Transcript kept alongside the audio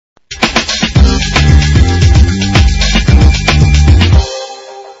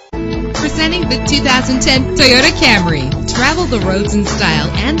the 2010 Toyota Camry. Travel the roads in style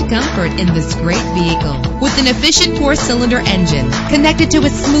and comfort in this great vehicle. With an efficient 4-cylinder engine connected to a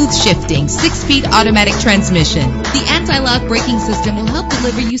smooth shifting 6-speed automatic transmission, the anti-lock braking system will help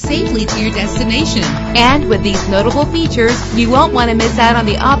deliver you safely to your destination. And with these notable features, you won't want to miss out on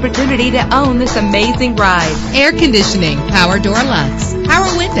the opportunity to own this amazing ride. Air conditioning, power door locks,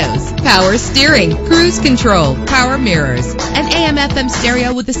 power windows, power steering, cruise control, power mirrors, an AM/FM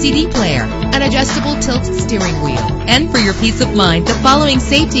stereo with a CD player, an adjustable tilt steering wheel. And for your peace of mind, the following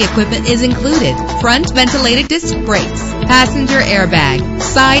safety equipment is included: front ventilated disc brakes, passenger airbag,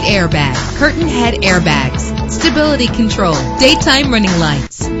 side airbag, curtain head airbags, stability control, daytime running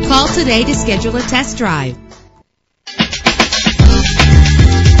lights. Call today to schedule a test drive.